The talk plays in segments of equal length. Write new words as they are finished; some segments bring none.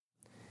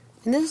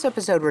In this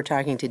episode, we're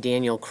talking to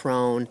Daniel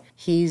Crone.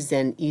 He's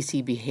an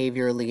EC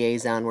behavior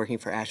liaison working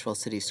for Asheville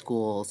City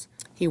Schools.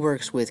 He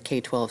works with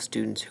K-12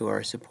 students who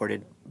are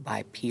supported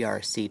by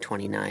PRC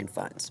 29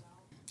 funds.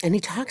 And he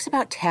talks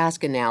about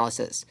task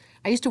analysis.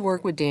 I used to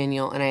work with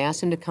Daniel, and I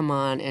asked him to come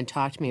on and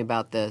talk to me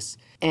about this.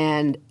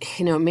 And,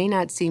 it may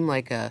not seem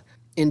like a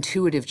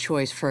intuitive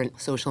choice for a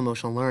social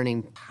emotional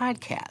learning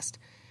podcast.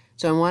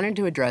 So I wanted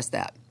to address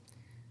that.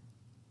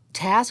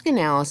 Task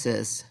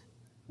analysis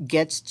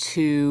gets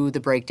to the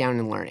breakdown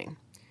in learning.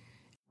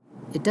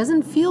 It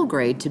doesn't feel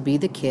great to be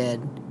the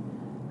kid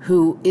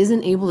who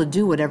isn't able to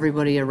do what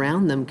everybody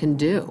around them can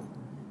do.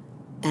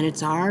 And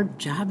it's our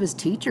job as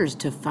teachers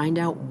to find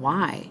out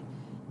why.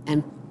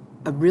 And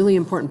a really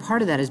important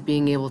part of that is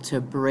being able to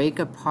break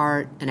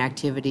apart an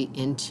activity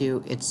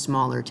into its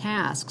smaller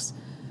tasks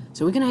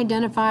so we can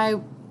identify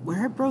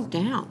where it broke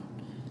down.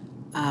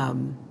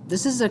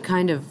 This is a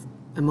kind of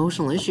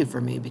emotional issue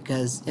for me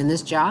because in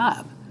this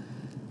job,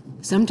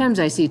 sometimes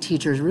I see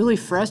teachers really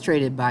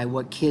frustrated by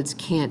what kids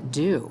can't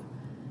do.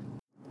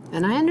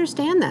 And I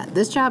understand that.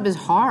 This job is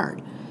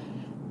hard.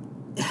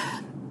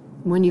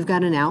 When you've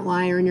got an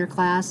outlier in your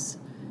class,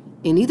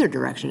 in either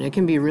direction, it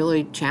can be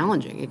really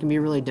challenging. It can be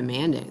really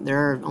demanding. There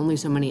are only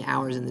so many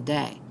hours in the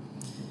day.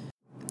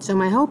 So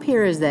my hope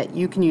here is that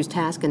you can use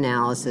task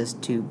analysis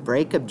to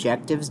break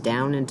objectives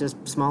down into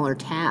smaller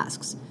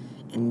tasks.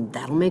 And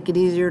that'll make it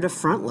easier to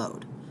front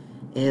load.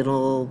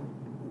 It'll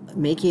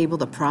make you able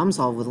to problem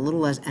solve with a little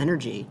less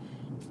energy.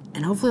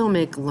 And hopefully it'll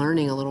make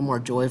learning a little more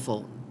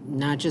joyful,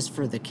 not just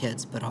for the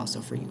kids, but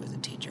also for you as a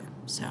teacher.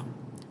 So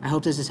I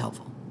hope this is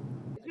helpful.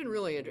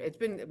 It's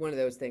been one of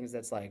those things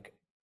that's like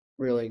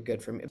really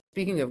good for me.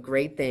 Speaking of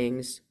great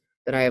things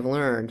that I have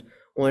learned,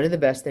 one of the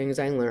best things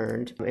I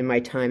learned in my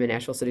time in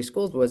Asheville City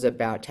Schools was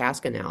about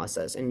task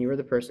analysis. And you were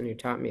the person who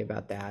taught me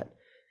about that.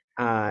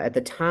 At the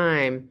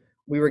time,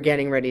 we were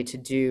getting ready to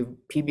do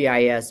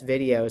PBIS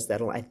videos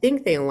that I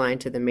think they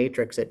aligned to the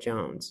matrix at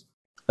Jones.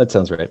 That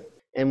sounds right.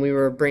 And we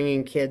were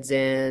bringing kids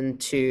in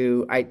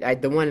to,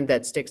 the one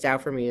that sticks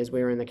out for me is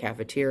we were in the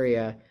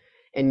cafeteria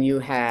and you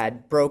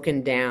had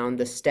broken down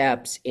the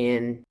steps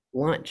in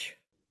lunch.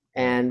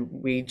 And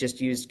we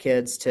just used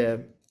kids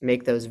to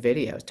make those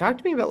videos. Talk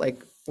to me about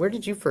where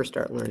did you first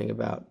start learning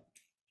about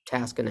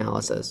task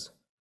analysis?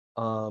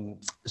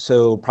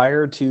 So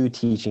prior to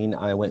teaching,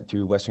 I went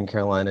through Western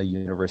Carolina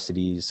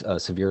University's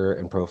Severe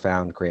and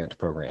Profound Grant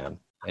Program.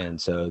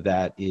 And so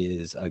that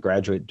is a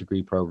graduate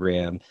degree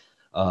program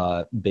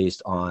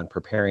based on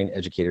preparing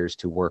educators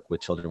to work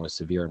with children with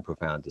severe and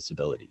profound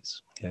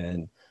disabilities.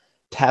 And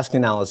task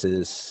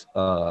analysis,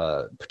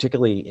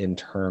 particularly in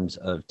terms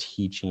of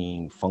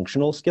teaching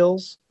functional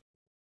skills,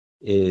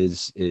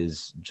 is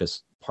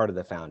just part of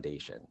the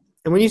foundation.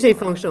 And when you say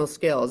functional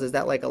skills, is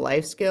that like a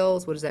life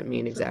skills? What does that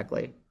mean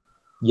exactly?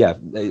 Yeah,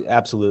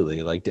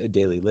 absolutely. Like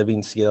daily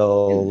living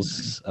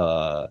skills,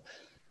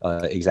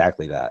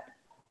 exactly that.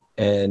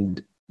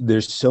 And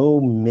there's so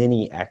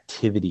many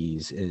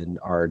activities in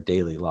our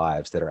daily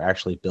lives that are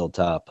actually built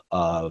up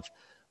of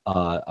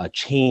a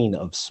chain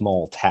of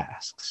small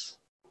tasks.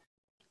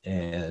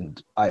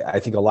 And I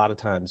think a lot of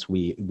times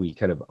we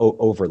kind of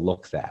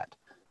overlook that.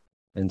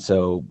 And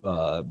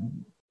so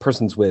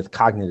persons with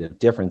cognitive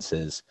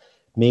differences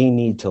may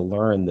need to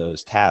learn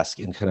those tasks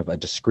in kind of a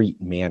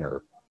discrete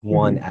manner,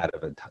 one at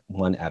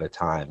a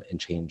time, and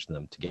change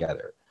them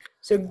together.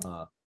 So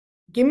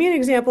give me an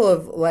example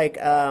of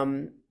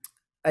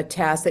a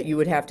task that you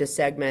would have to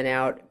segment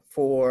out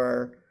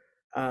for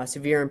your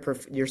severe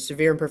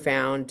and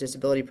profound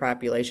disability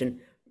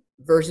population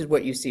versus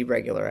what you see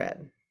regular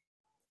ed.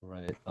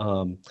 Right.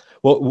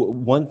 Well,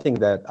 one thing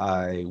that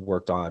I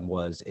worked on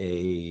was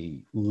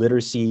a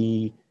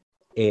literacy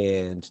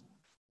and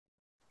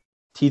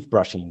teeth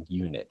brushing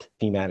unit,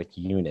 thematic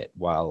unit,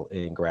 while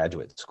in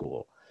graduate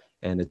school.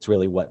 And it's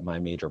really what my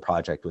major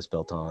project was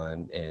built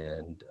on.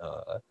 And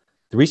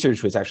the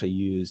research was actually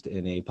used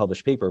in a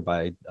published paper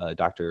by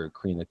Dr.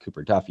 Karina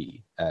Cooper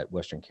Duffy at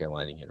Western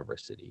Carolina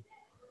University.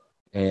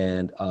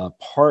 And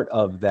part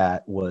of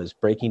that was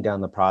breaking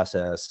down the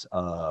process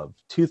of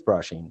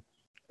toothbrushing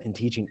and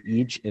teaching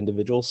each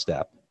individual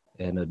step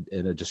in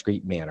a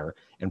discrete manner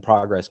and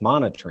progress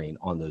monitoring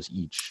on those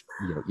each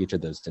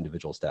of those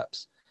individual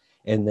steps.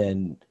 And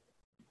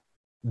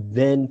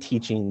then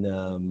teaching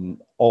them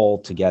all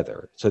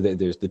together. So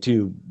there's the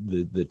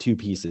two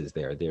pieces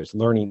there. There's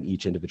learning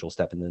each individual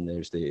step, and then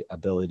there's the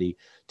ability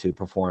to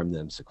perform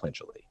them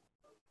sequentially.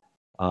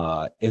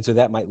 And so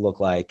that might look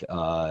like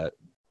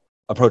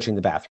approaching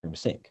the bathroom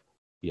sink,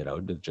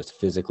 just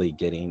physically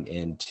getting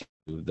into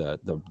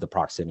the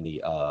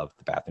proximity of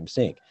the bathroom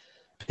sink,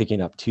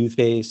 picking up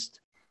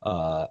toothpaste,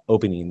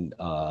 opening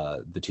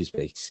the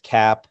toothpaste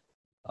cap,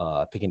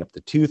 picking up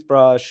the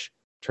toothbrush,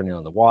 turning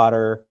on the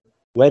water,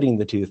 wetting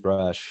the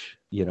toothbrush,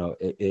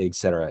 et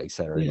cetera, et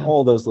cetera. Yeah. And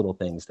all those little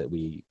things that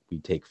we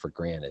take for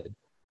granted.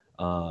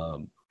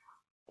 But,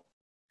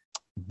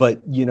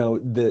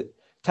 the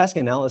task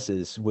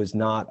analysis was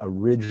not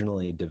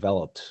originally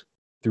developed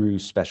through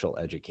special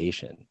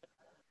education.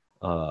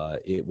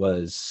 It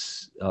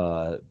was,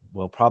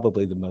 well,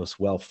 probably the most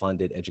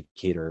well-funded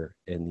educator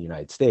in the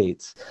United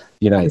States,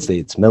 the United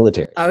States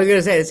military. I was going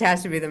to say, this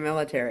has to be the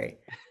military.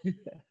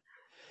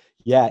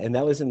 Yeah, and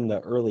that was in the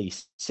early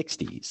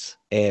 60s.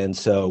 And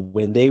so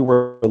when they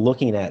were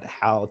looking at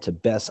how to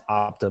best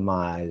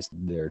optimize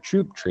their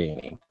troop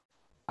training,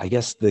 I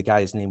guess the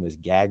guy's name was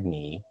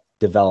Gagne,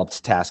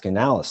 developed task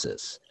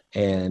analysis.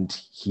 And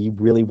he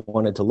really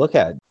wanted to look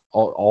at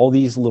all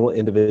these little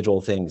individual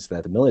things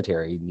that the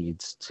military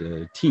needs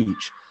to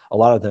teach, a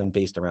lot of them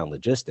based around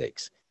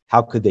logistics.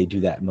 How could they do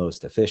that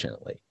most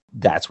efficiently?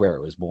 That's where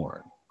it was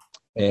born.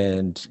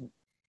 And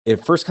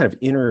it first kind of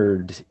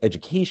entered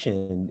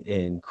education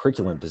in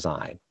curriculum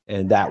design,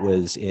 and that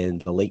was in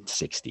the late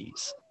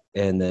 60s.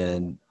 And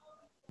then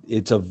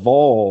it's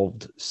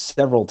evolved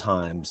several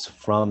times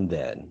from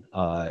then.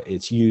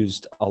 It's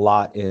used a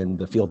lot in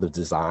the field of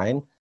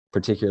design,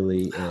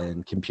 particularly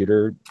in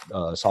computer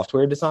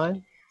software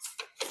design.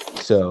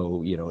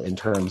 So, in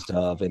terms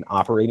of an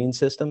operating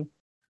system,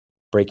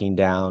 breaking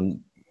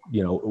down,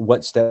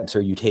 what steps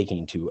are you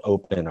taking to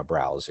open a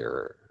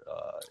browser?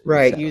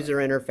 Right, user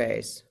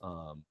interface.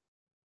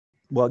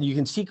 Well, you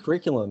can see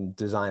curriculum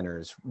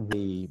designers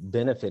really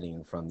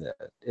benefiting from that.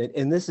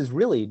 And this is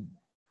really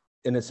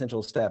an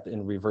essential step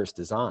in reverse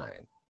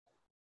design,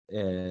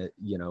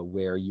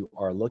 where you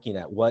are looking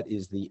at what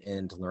is the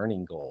end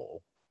learning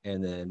goal,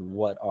 and then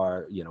what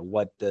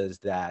does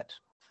that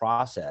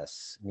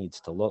process needs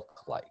to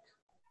look like.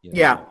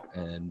 Yeah.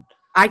 And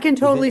I can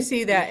totally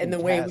see that in the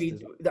way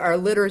our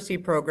literacy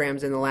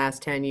programs in the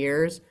last 10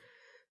 years,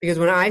 because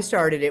when I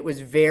started, it was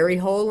very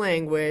whole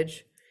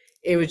language.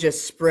 It was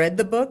just spread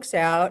the books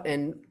out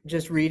and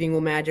just reading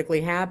will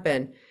magically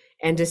happen.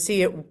 And to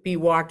see it be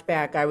walked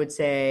back, I would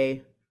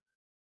say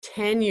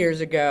 10 years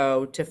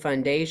ago to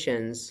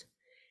foundations.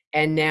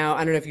 And now,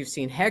 I don't know if you've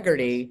seen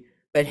Hegarty,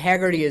 but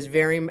Hegarty is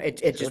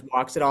it just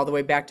walks it all the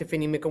way back to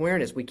phonemic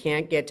awareness. We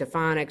can't get to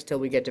phonics till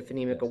we get to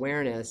phonemic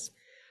awareness.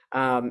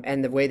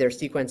 And the way they're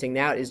sequencing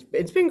that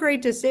it's been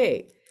great to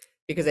see,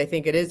 because I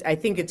think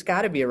it's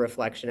got to be a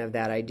reflection of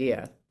that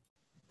idea.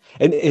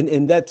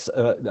 And that's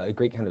a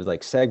great kind of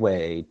like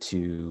segue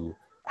to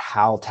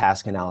how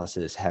task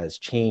analysis has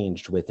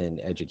changed within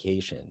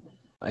education.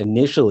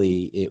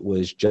 Initially, it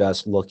was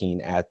just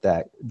looking at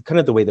that kind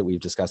of the way that we've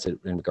discussed it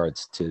in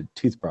regards to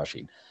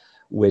toothbrushing,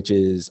 which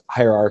is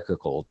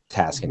hierarchical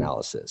task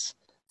analysis.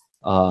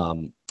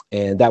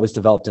 And that was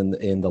developed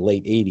in the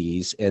late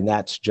 80s. And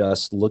that's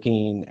just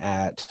looking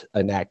at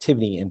an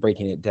activity and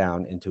breaking it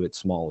down into its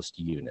smallest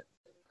unit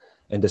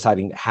and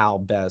deciding how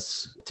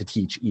best to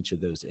teach each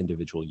of those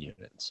individual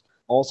units.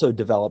 Also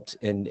developed,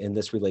 and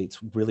this relates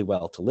really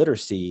well to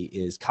literacy,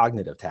 is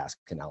cognitive task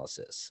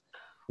analysis,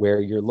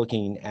 where you're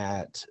looking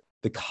at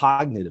the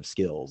cognitive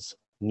skills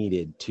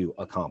needed to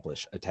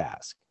accomplish a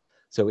task.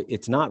 So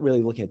it's not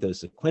really looking at those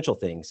sequential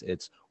things.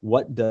 It's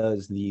what are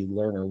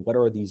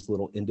these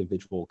little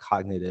individual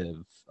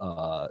cognitive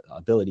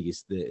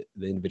abilities that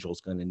the individual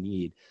is going to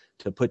need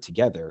to put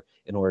together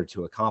in order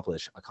to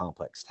accomplish a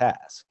complex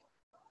task.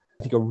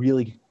 I think a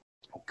really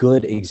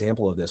good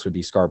example of this would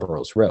be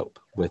Scarborough's rope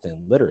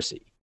within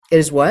literacy. It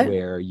is what?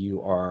 Where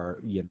you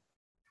are,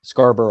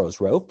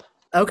 Scarborough's rope.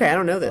 Okay, I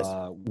don't know this.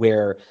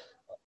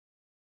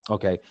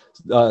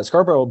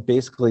 Scarborough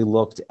basically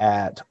looked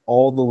at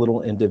all the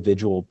little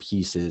individual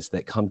pieces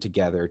that come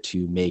together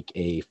to make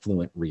a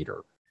fluent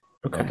reader.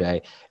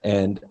 Okay.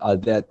 And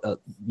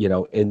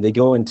and they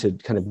go into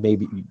kind of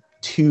maybe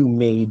two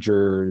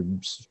major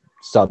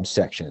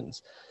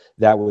subsections.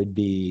 That would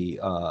be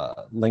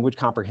language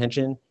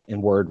comprehension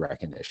and word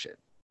recognition.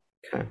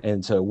 Okay.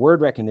 And so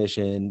word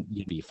recognition,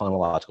 you'd be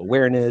phonological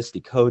awareness,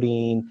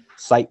 decoding,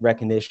 sight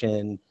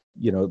recognition,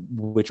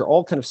 which are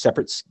all kind of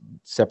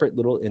separate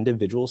little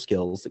individual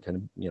skills that kind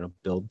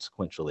of, build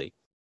sequentially.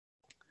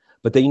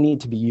 But they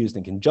need to be used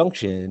in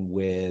conjunction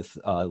with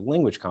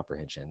language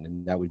comprehension.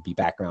 And that would be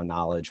background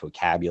knowledge,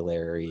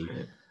 vocabulary,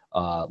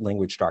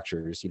 language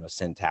structures,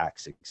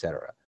 syntax,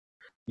 etc.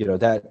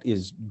 That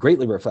is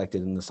greatly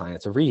reflected in the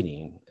science of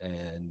reading,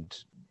 and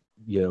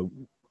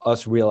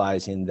us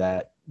realizing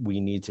that we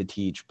need to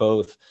teach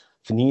both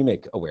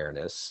phonemic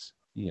awareness,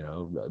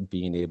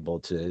 being able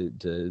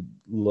to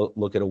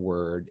look at a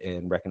word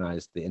and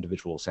recognize the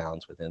individual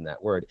sounds within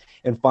that word,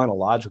 and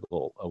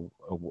phonological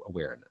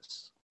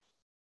awareness.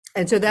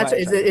 And so that's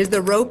is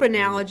the rope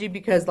analogy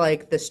because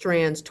like the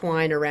strands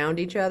twine around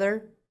each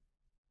other?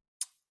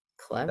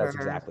 Clever. That's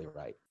exactly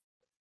right.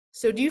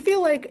 So do you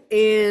feel like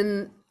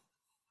in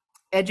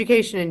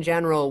education in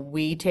general,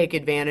 we take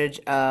advantage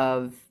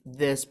of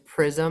this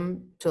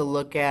prism to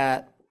look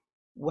at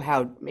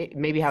how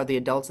the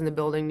adults in the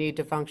building need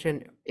to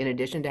function in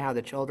addition to how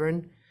the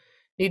children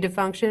need to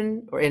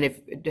function?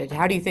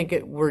 How do you think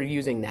we're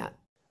using that?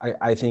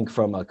 I think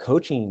from a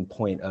coaching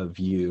point of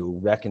view,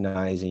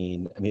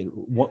 recognizing,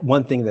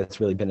 one thing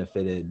that's really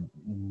benefited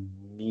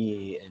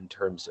me in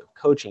terms of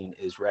coaching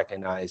is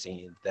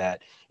recognizing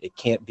that it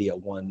can't be a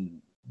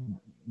one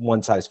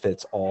size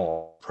fits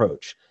all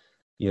approach.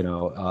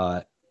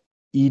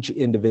 each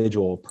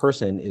individual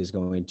person is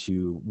going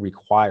to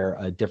require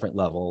a different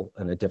level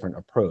and a different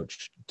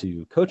approach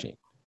to coaching.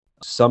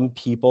 Some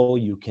people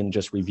you can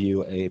just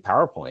review a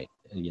PowerPoint,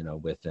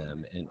 with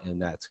them,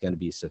 and that's going to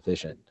be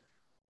sufficient.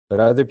 But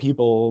other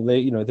people,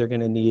 they're going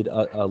to need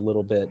a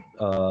little bit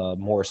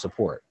more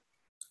support.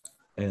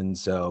 And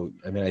so,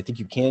 I mean, I think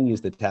you can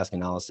use the task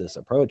analysis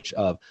approach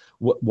of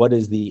what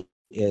is the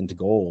end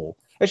goal.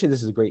 Actually,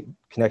 this is a great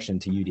connection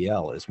to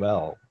UDL as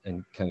well,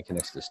 and kind of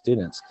connects to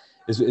students,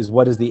 is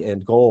what is the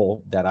end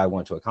goal that I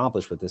want to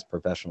accomplish with this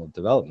professional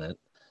development,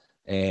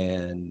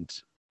 and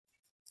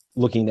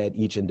looking at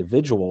each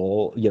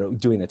individual,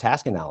 doing a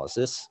task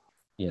analysis,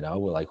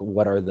 like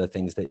what are the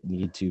things that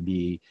need to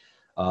be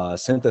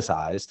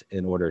synthesized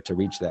in order to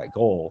reach that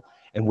goal,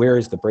 and where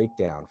is the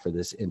breakdown for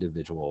this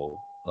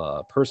individual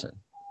person,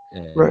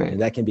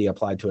 and that can be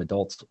applied to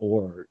adults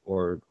or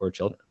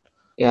children.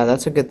 Yeah,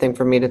 that's a good thing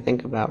for me to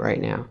think about right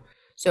now.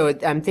 So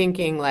I'm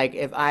thinking, like,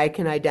 if I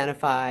can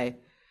identify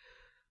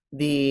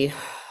the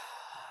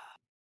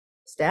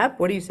step,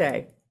 what do you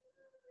say?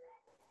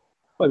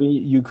 I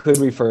mean, you could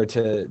refer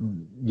to,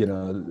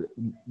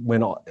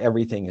 when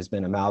everything has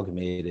been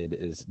amalgamated,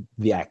 is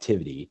the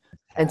activity.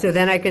 And so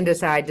then I can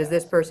decide, does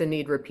this person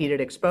need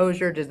repeated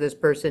exposure? Does this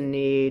person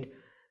need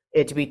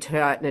it to be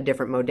taught in a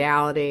different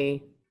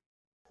modality?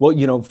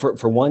 Well,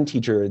 for one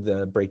teacher,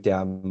 the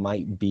breakdown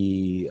might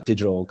be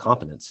digital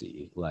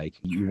competency. Like,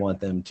 you want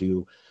them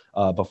to,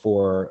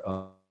 before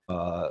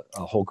a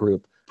whole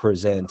group,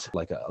 present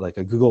like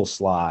a Google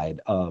slide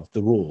of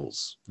the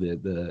rules,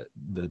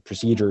 the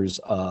procedures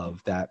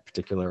of that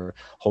particular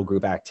whole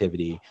group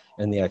activity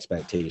and the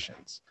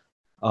expectations.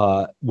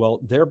 Well,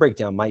 their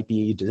breakdown might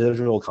be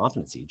digital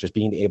competency, just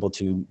being able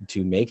to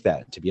make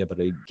that, to be able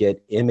to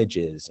get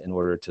images in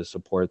order to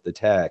support the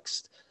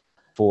text.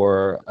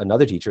 For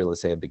another teacher,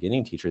 let's say a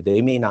beginning teacher,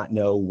 they may not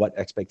know what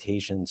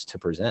expectations to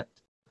present.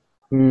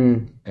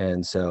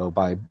 And so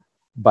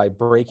by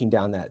breaking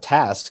down that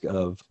task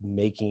of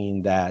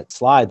making that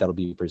slide that'll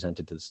be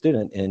presented to the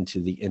student into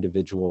the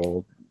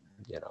individual,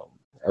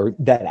 or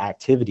that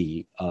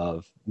activity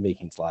of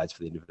making slides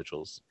for the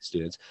individual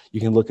students, you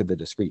can look at the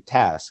discrete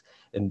task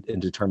and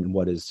determine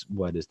what is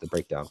the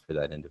breakdown for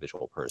that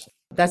individual person.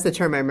 That's the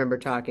term I remember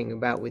talking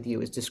about with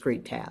you, is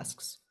discrete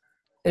tasks.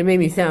 It made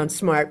me sound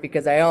smart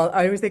because I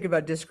always think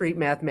about discrete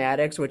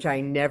mathematics, which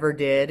I never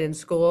did in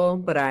school,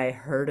 but I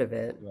heard of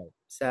it. Right.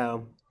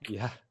 So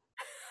yeah.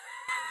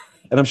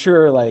 And I'm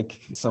sure,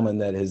 like, someone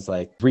that has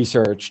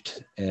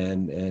researched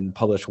and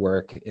published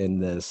work in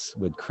this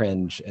would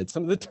cringe at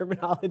some of the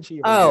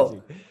terminology.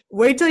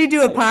 Wait till you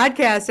do a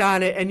podcast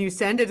on it and you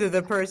send it to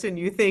the person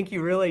you think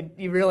you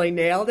really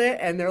nailed it,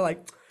 and they're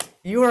like,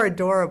 "You are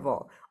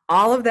adorable.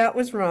 All of that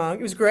was wrong.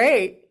 It was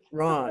great.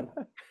 Wrong."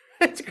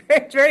 It's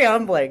great. It's very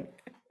humbling.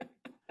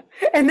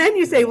 And then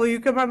you say, "Will you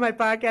come on my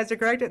podcast to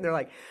correct it?" And they're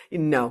like,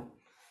 "No,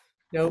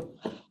 nope."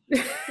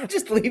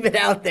 Just leave it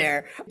out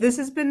there. This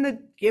has been the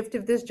gift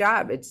of this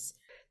job. It's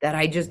that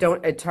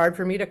it's hard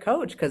for me to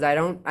coach because I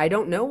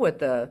don't know what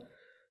the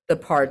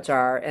parts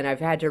are, and I've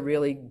had to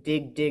really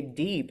dig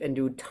deep and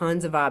do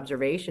tons of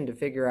observation to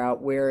figure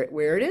out where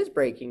it is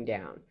breaking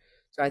down.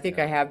 So I think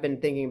I have been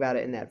thinking about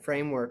it in that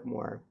framework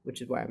more,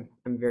 which is why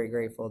I'm very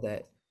grateful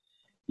that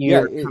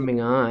you're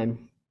coming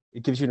on.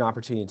 It gives you an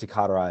opportunity to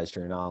cauterize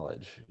your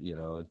knowledge,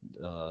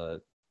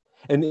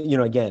 and,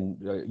 again,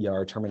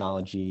 our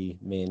terminology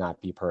may not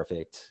be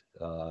perfect,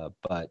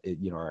 but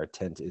our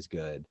intent is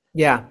good.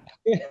 Yeah.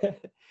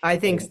 I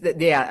think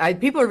that,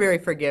 people are very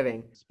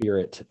forgiving.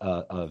 Spirit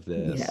of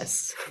this.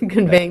 Yes.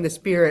 Conveying the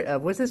spirit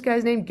of, what's this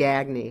guy's name?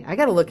 Gagne. I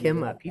got to look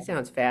him up. He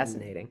sounds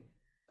fascinating.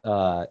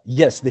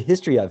 Yes, the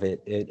history of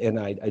it, and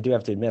I do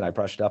have to admit, I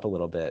brushed up a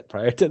little bit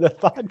prior to the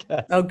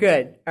podcast. Oh,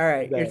 good. All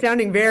right. You're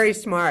sounding very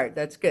smart.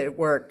 That's good. It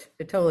worked.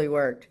 It totally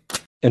worked.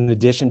 In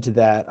addition to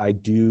that, I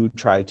do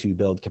try to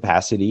build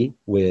capacity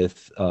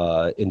with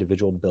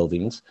individual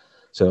buildings.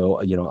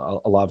 So,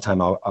 a lot of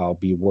time I'll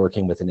be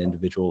working with an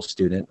individual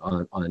student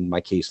on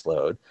my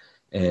caseload,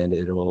 and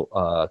it will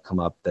come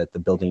up that the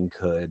building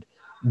could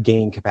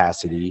gain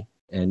capacity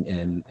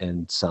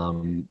and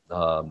some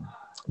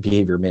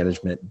behavior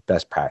management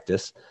best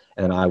practice.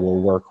 And I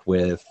will work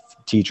with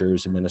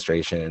teachers,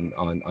 administration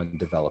on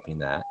developing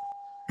that.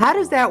 How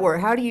does that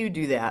work? How do you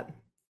do that?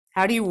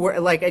 How do you work?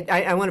 Like,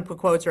 I want to put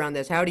quotes around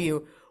this. How do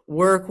you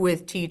work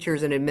with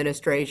teachers and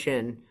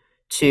administration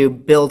to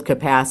build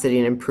capacity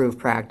and improve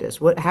practice?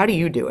 How do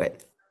you do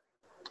it?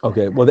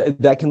 Okay, well,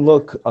 that can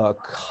look a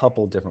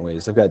couple different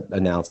ways. I've got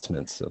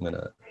announcements.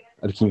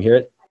 Can you hear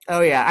it?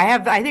 Oh yeah,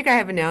 I think I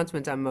have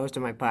announcements on most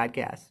of my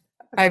podcasts.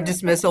 I have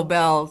dismissal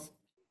bells.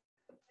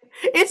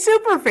 It's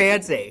super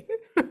fancy.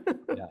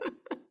 Yeah.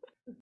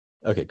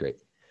 Okay, great.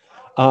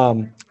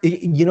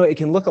 It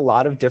can look a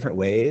lot of different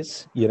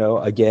ways.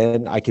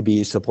 Again, I could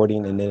be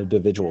supporting an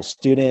individual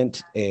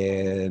student,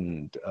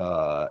 and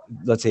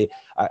let's say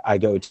I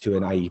go to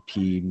an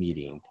IEP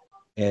meeting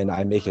and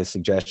I make a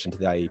suggestion to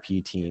the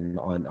IEP team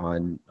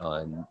on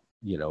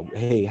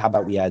hey, how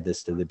about we add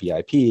this to the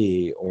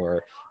BIP,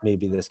 or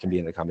maybe this can be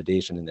an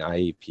accommodation in the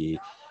IEP.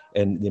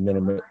 and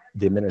the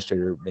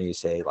administrator may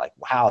say like,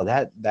 wow,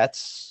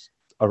 that's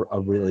a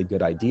really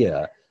good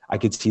idea. I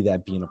could see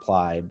that being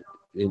applied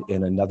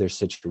in another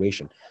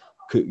situation.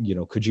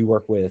 Could you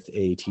work with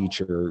a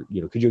teacher?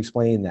 Could you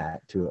explain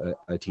that to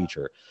a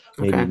teacher?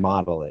 Maybe Okay.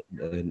 model it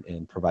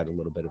and provide a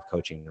little bit of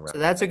coaching So around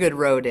that's a good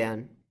road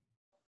in.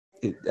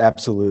 it.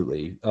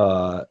 Absolutely.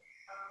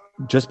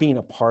 Just being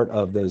a part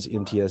of those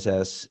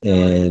MTSS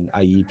and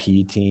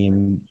IEP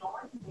team,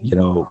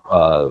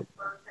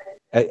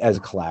 as a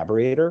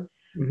collaborator,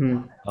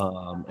 Hmm.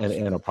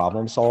 and a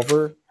problem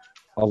solver,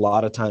 a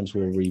lot of times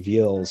will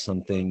reveal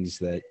some things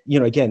that,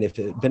 again, if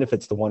it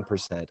benefits the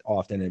 1%,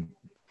 often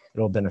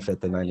it'll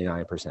benefit the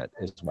 99%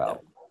 as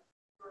well.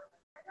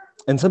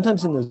 And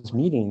sometimes in those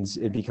meetings,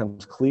 it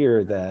becomes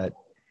clear that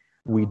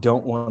we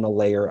don't want to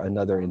layer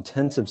another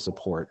intensive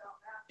support,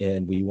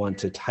 and we want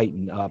to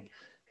tighten up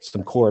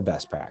some core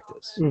best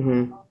practice.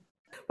 Hmm.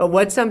 But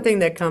what's something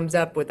that comes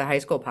up with the high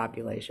school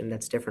population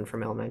that's different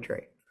from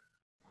elementary?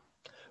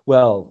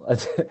 Well,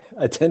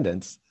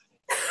 attendance,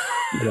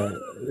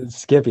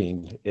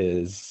 skipping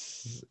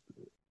is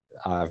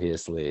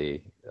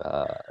obviously,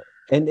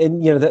 and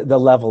the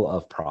level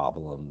of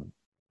problem,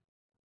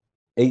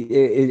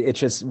 it's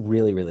just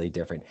really, really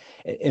different.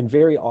 And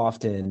very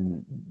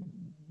often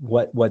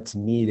what's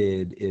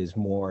needed is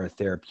more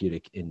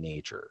therapeutic in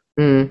nature.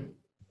 Mm.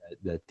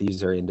 That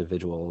these are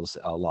individuals,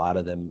 a lot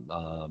of them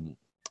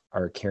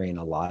are carrying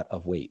a lot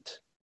of weight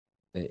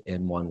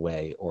in one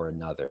way or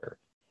another,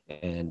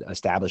 and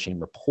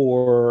establishing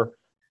rapport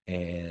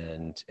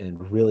and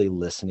really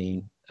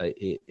listening,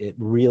 it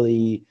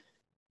really,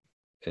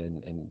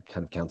 and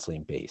kind of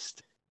counseling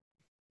based.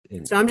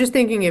 So I'm just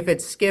thinking if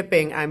it's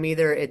skipping,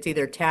 it's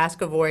either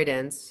task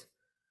avoidance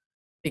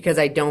because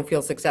I don't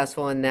feel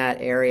successful in that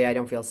area, I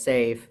don't feel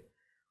safe,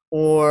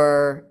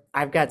 or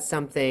I've got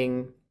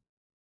something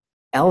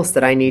else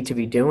that I need to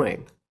be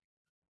doing.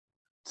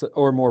 So,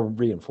 or more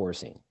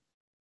reinforcing.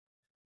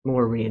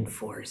 More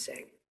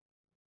reinforcing.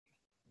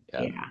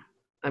 Yeah, Yeah.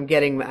 I'm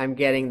getting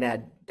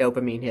that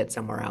dopamine hit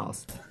somewhere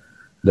else.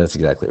 that's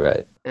exactly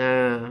right.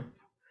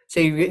 So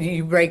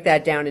you break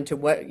that down into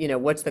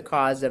what's the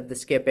cause of the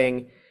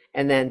skipping,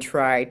 and then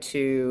try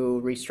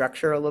to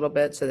restructure a little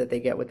bit so that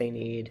they get what they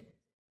need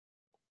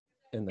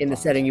in the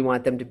setting you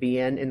want them to be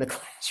in the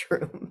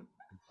classroom.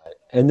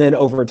 And then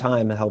over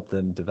time, help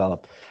them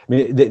develop. I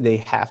mean, they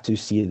have to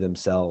see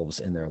themselves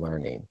in their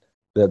learning.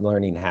 That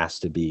learning has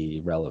to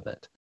be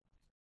relevant.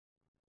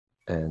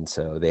 And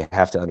so they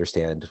have to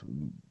understand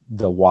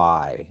the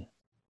why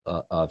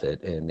of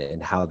it,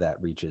 and how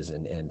that reaches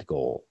an end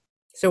goal.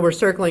 So we're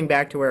circling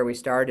back to where we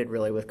started,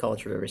 really, with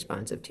culturally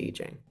responsive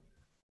teaching.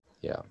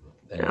 Yeah.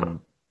 And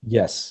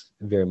yes,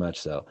 very much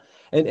so.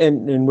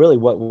 And really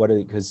what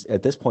because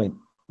at this point,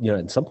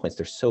 in some points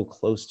they're so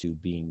close to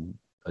being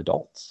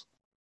adults,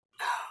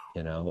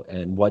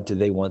 and what do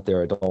they want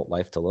their adult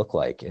life to look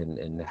like,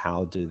 and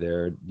how do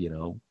their,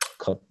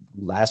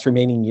 last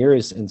remaining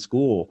years in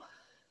school,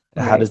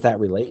 how does that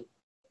relate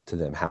to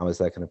them? How is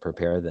that going to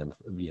prepare them,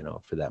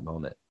 for that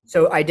moment?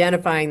 So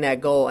identifying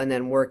that goal and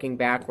then working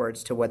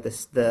backwards to what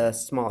the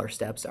smaller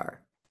steps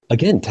are.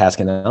 Again, task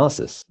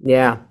analysis.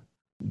 Yeah.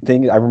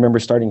 I remember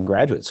starting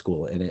graduate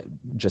school and it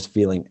just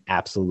feeling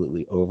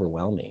absolutely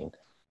overwhelming,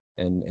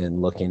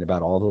 and looking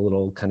about all the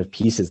little kind of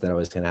pieces that I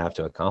was going to have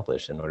to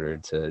accomplish in order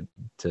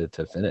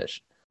to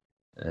finish.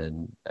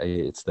 And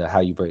it's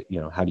how you break,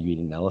 how do you eat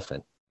an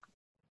elephant?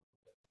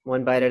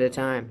 One bite at a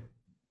time.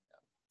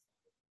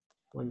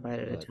 One bite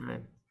at a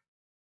time.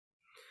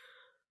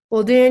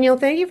 Well, Daniel,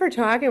 thank you for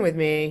talking with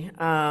me.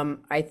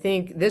 I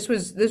think this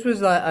was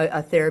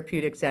a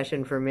therapeutic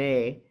session for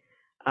me,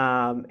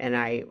 and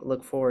I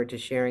look forward to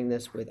sharing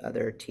this with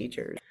other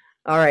teachers.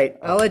 All right,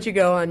 I'll let you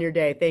go on your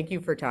day. Thank you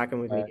for talking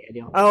with me,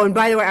 Daniel. Oh, and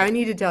by the way, I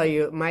need to tell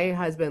you, my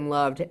husband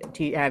loved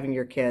having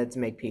your kids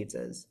make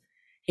pizzas.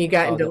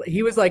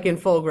 He was like in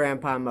full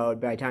grandpa mode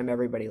by the time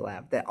everybody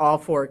left. That all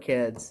 4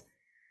 kids.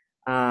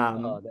 That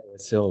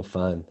was so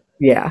fun.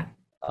 Yeah.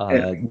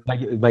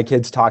 My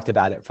kids talked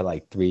about it for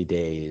like 3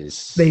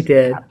 days. They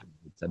did.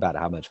 About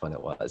how much fun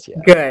it was. Yeah.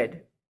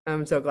 Good.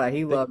 I'm so glad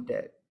he loved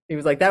it. He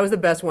was like, that was the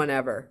best one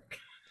ever.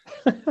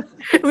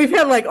 We've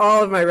had like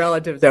all of my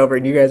relatives over,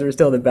 and you guys were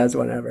still the best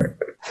one ever.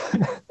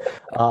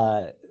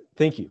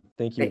 Thank you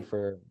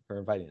for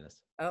inviting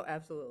us. Oh,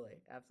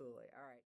 absolutely. Absolutely. All right.